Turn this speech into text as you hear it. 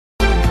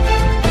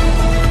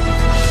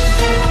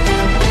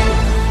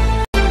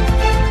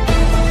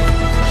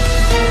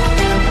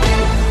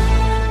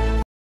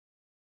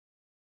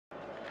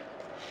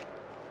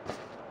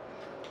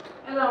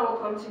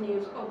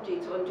news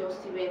update on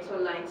Just Events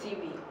Online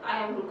TV.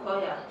 I am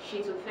Rukoya.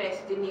 To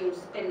first the news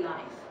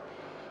headlines.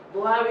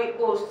 Buhari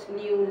hosts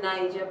new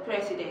Niger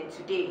President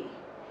today.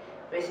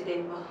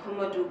 President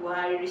Muhammadu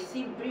Buhari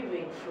received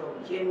briefing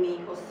from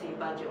Yemi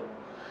Osinbajo.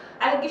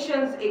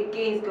 Allegations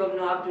against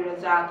Governor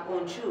Abdulrazaq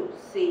untrue,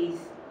 says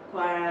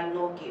Kwara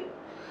NULGE.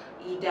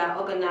 IEYDA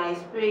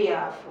organized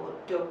prayer for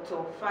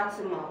Dr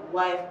Fatimoh,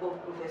 wife of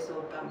Professor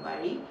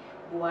Gambari,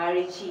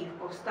 Buhari Chief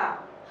of Staff.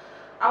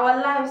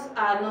 Our lives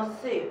are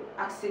not safe.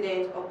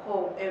 Accidents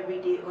occur every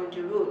day on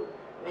the road.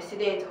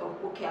 Resident of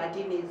Oke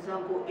Adini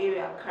Sango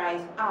area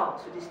cries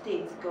out to the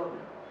state's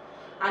governor.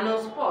 And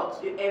on sports,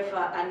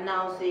 UEFA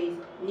announces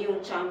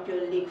new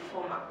Champions League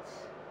format.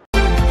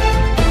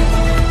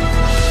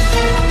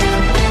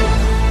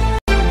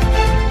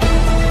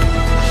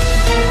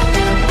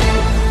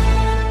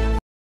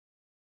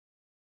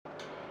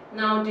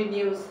 Now the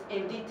news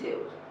in detail.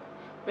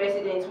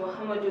 President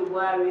Muhammadu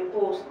Buhari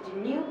hosts the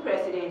new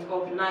president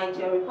of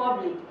Niger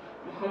Republic,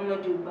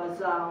 Muhammadu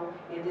Buhari,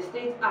 in the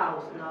State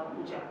House in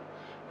Abuja.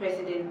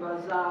 President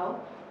Buhari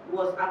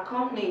was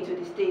accompanied to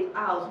the State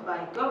House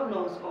by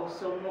governors of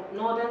some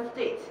northern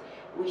states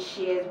which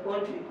shares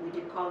boundary with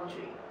the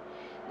country.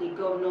 The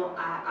governors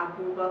are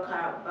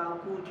Abubakar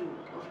Bagudu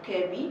of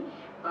Kebbi,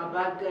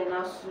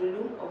 Babagana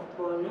Sulu of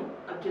Borno,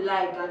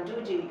 Abdullahi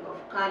Ganduje of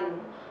Kano,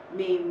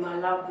 May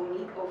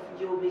Malabuni of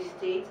Yobe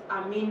State,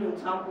 Aminu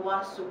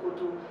Tambuwa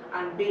Sokoto,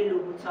 and Bello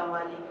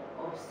Mutawali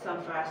of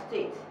Zamfara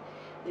State.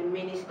 The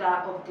Minister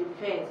of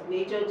Defense,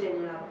 Major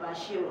General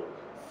Bashir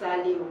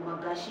Saliu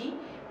Magashi,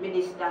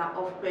 Minister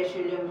of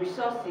Petroleum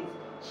Resources,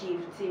 Chief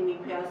Timi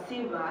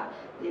Silva,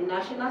 the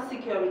National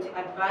Security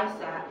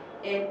Advisor,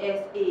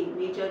 NSA,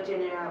 Major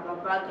General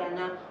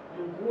Babagana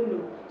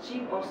Mungunu,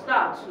 Chief of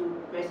Staff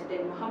to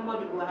President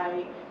Muhammadu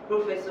Buhari,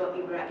 Professor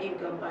Ibrahim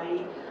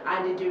Gambari,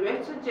 and the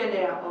Director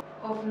General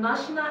of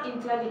National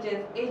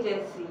Intelligence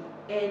Agency,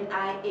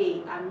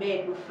 NIA,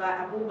 Ahmed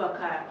Rufai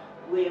Abubakar,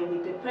 were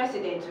with the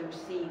President to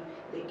receive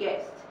the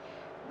guest.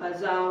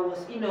 Buhari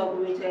was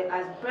inaugurated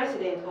as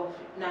President of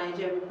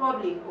Niger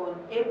Republic on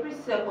April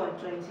 2,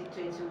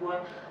 2021,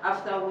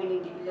 after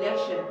winning the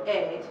election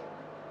held.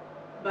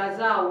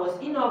 Buhari was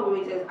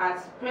inaugurated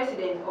as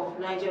President of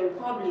Niger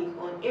Republic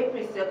on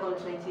April 2,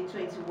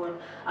 2021,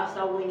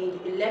 after winning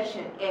the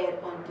election held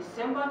on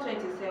December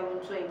 27,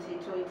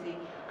 2020,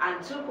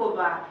 and took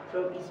over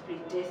from his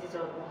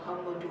predecessor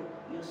Muhammadu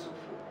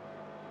Yusufu.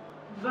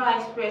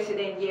 Vice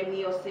President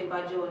Yemi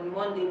Osinbajo on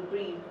Monday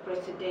briefed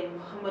President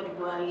Muhammadu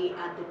Buhari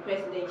at the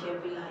Presidential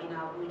Villa in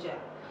Abuja.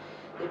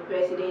 The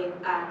President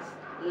had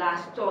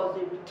last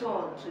Thursday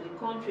returned to the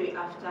country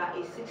after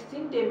a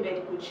 16-day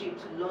medical trip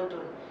to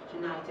London,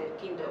 United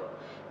Kingdom.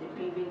 The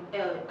briefing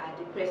held at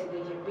the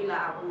Presidential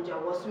Villa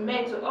Abuja was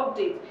meant to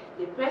update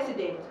the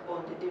President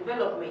on the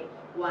development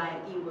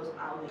while he was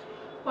away.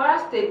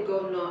 Kwara State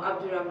Governor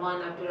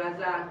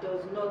Abdulrazaq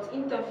does not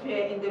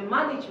interfere in the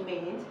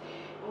management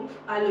of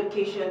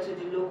allocation to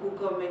the local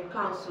government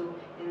council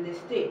in the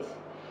state.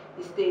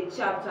 The state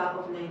chapter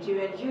of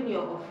Nigerian Union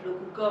of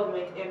Local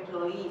Government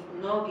Employees,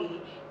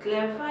 NULGE,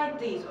 clarified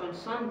this on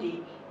Sunday,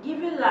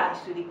 giving rise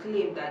to the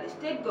claim that the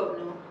state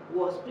governor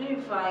was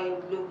purifying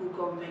local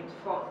government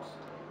funds.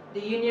 The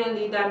union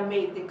leader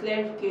made the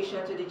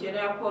clarification to the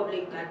general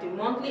public that the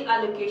monthly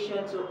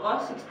allocation to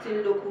all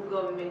 16 local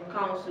government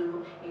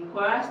councils in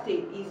Kwara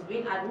State is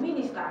being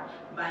administered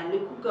by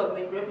local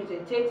government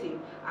representatives,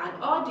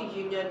 and all the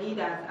union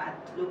leaders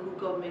at local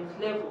government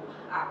level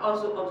are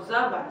also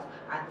observers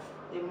at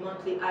the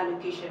monthly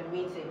allocation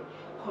meeting.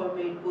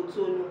 Comrade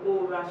Otonu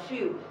O.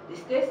 Rafiu, the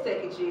State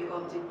Secretary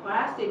of the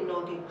Kwara State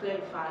NULGE,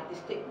 clarified the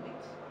statement.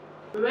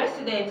 The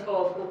resident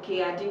of Oke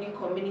Adini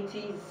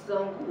Community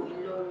Sango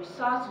Ilori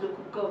South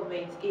Local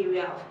Government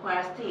area of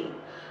Kwara State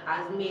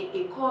has made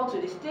a call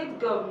to the state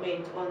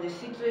government on the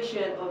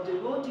situation of the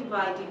road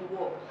dividing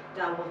wall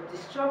that was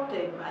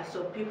disrupted by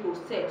some people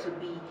said to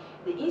be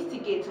the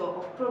instigator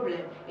of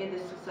problem in the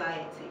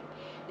society.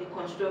 The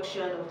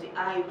construction of the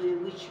highway,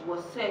 which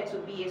was said to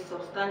be a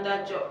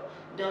substandard job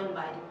done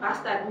by the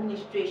past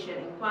administration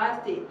in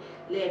Kwara State,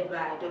 led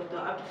by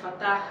Dr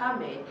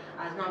Fatimoh,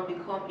 has now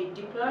become a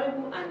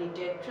deplorable and a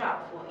death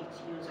trap for its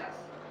users.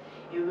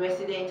 A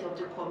resident of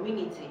the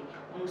community,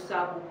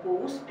 Musa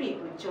Buko, who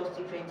speak with Just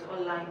Events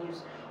Online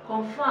News,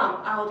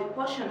 confirmed how the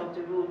portion of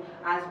the road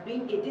has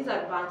been a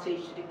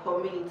disadvantage to the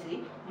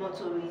community,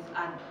 motorists,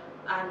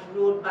 and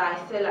road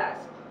bystanders.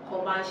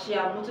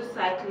 Commercial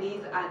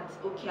motorcyclists at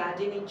Oke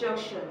Adini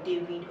Junction,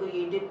 David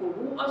Oyedepo,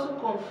 who also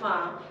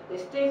confirmed the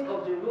state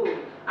of the road,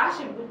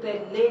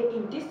 attributed lane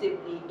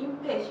indiscipline,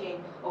 impatience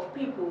of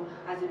people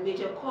as a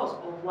major cause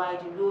of why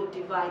the road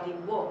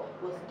dividing wall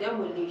was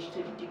demolished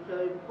to the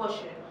deplorable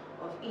portion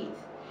of it.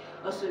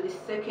 Also, the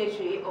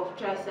Secretary of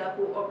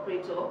Tricycle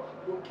Operator,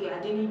 Oke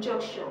Adini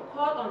Junction,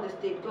 called on the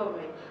state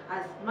government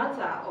as a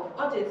matter of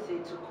urgency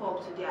to come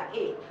to their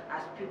aid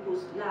as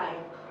people's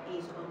life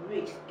is on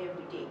risk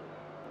every day.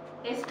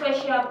 A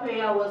special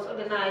prayer was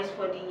organized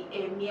for the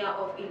Emir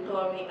of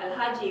Ilorin,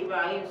 Alhaji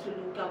Ibrahim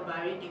Sulu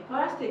Gambari, the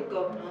Kwara State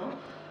Governor,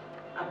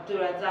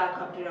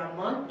 Abdulrazaq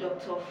Abdurrahman,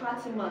 Dr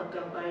Fatimoh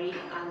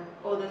and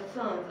other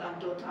sons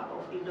and daughters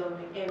of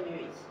Ilori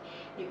Emirates.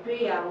 The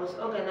prayer was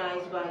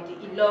organized by the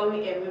Ilori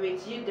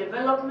Emirates Youth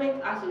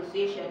Development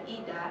Association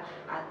 (IEYDA)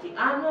 at the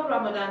annual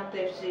Ramadan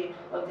Tafsir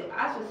of the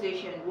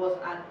association was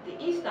at the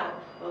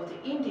instance of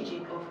the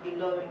indigent of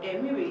Ilori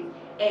Emirates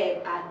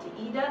held at the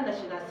IEYDA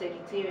National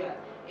Secretariat,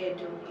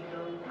 Edo,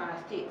 Ilori, Kwara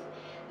State.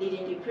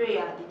 Leading the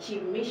prayer, the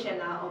chief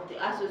missioner of the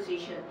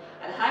association,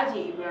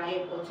 Alhaji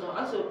Ibrahim Oton,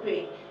 also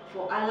prayed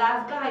for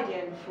Allah's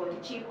guidance for the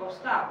chief of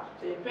staff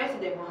to the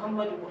President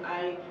Muhammadu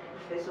Buhari,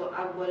 Professor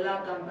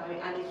Agbola Gambari,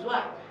 and his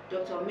wife,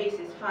 Dr.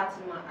 Mrs.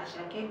 Fatima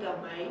Ashake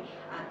Gambari,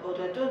 and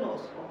other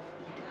donors of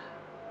IEYDA.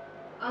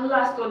 And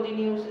last on the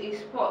news is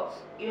sports.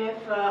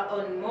 UEFA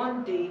on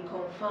Monday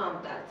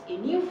confirmed that a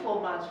new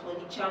format for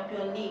the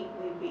Champions League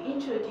will be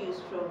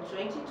introduced from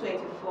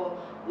 2024,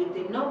 with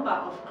the number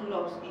of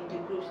clubs in the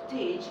group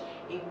stage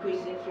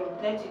increasing from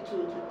 32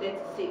 to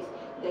 36,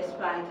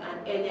 despite an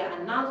earlier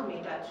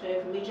announcement that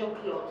 12 major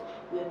clubs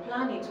were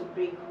planning to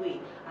break away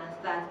and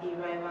start a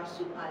rival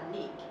Super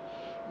League.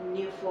 The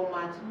new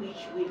format,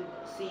 which will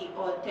see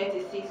all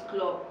 36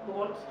 clubs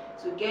brought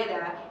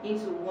together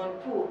into one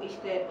pool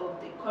instead of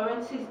the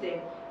current system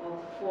of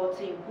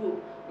 14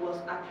 groups, was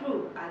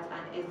approved at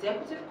an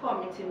executive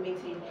committee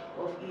meeting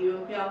of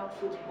European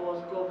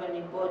football's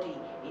governing body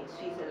in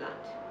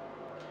Switzerland.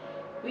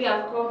 We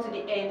have come to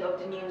the end of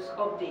the news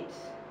updates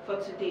for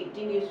today.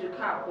 The news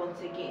recap once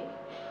again.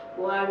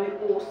 Buhari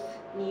hosts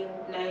new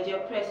Niger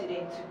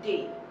President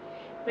today.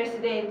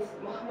 President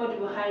Muhammadu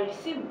Buhari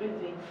received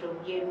briefing from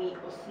Yemi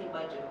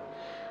Osinbajo.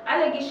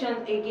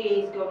 Allegations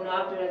against Governor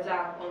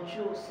Abdulrazaq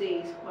untrue,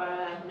 says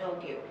Kwara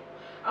NULGE.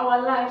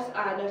 Our lives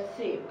are not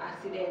safe.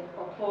 Accident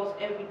occurs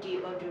every day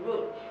on the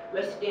road.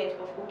 Resident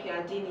of Oke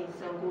Adini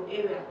Sango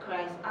area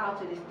cries out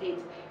to the state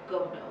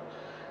governor.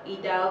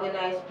 IEYDA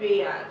organized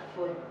prayer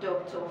for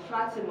Dr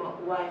Fatimoh,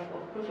 wife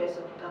of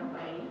Professor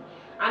Gambari.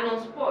 And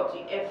on sport,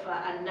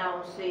 UEFA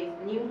announces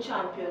new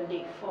Champions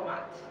League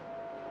format.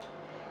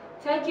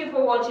 Thank you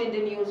for watching the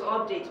news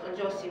update on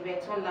Just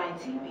Events Online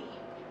TV.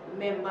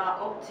 Remember,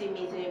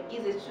 optimism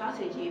is a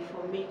strategy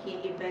for making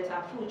a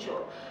better future,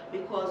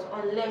 because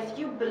unless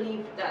you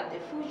believe that the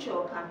future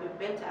can be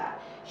better,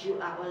 you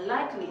are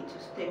unlikely to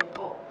step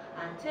up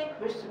and take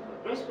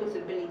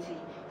responsibility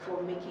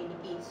for making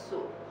it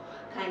so.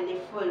 Kindly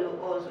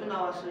follow us on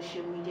our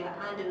social media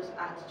handles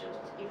at Just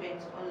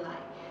Events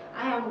Online.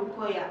 I am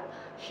Rukoya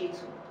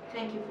Shitu.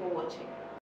 Thank you for watching.